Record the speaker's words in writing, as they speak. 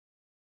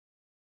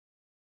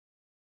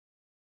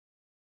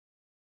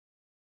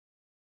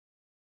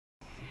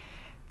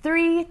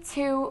3,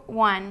 2,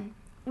 1.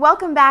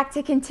 Welcome back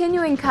to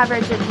continuing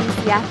coverage of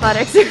BC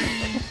Athletics.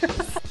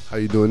 How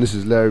you doing? This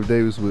is Larry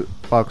Davis with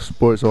Fox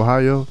Sports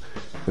Ohio,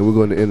 and we're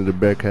going to enter the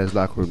Bearcats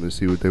locker room to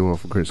see what they want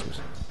for Christmas.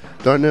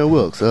 Darnell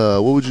Wilkes,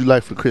 what would you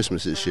like for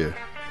Christmas this year?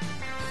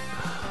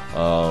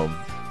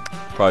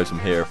 Probably some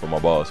hair for my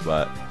bald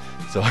spot.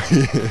 So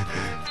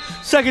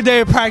Second day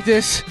of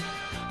practice.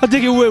 I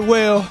think it went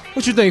well.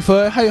 What you think,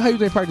 Fudd? How you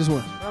think practice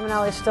went?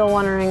 Romanelli's still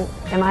wondering,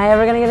 am I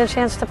ever going to get a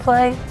chance to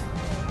play?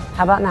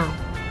 How about now?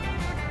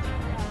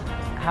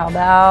 How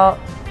about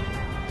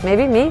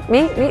maybe me?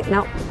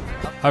 No.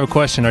 I have a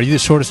question. Are you the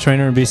shortest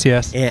trainer in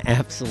BCS? Yeah,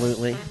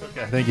 absolutely.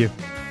 Okay, thank you.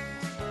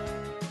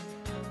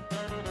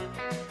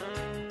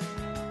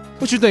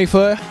 What you think,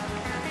 Fudd?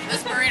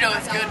 This burrito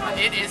is good, but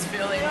it is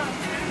filling.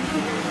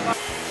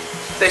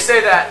 They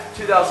say that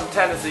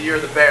 2010 is the year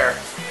of the bear.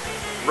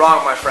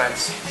 Wrong, my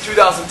friends.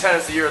 2010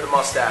 is the year of the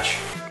mustache.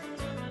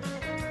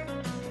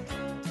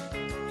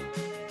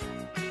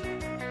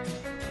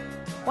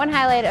 One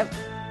highlight of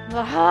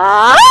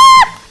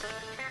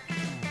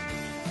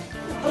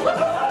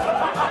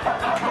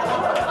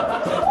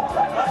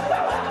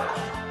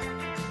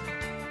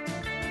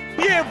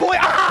Yeah, boy!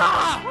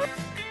 Ah!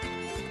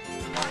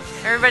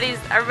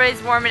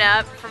 Everybody's warming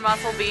up for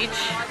Muscle Beach.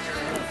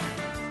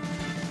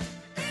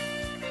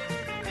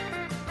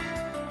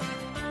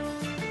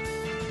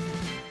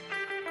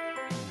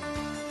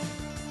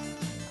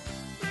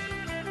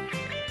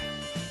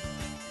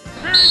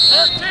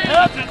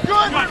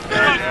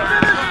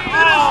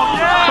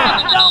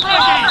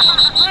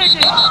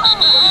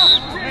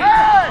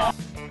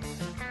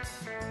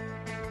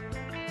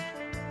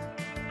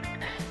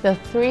 The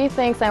 3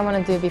 things I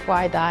want to do before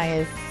I die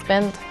is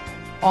spend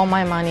all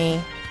my money,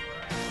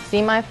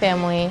 see my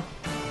family,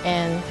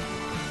 and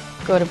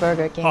go to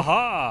Burger King.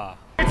 Ha-ha!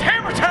 It's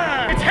hammer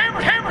time! It's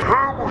hammer time!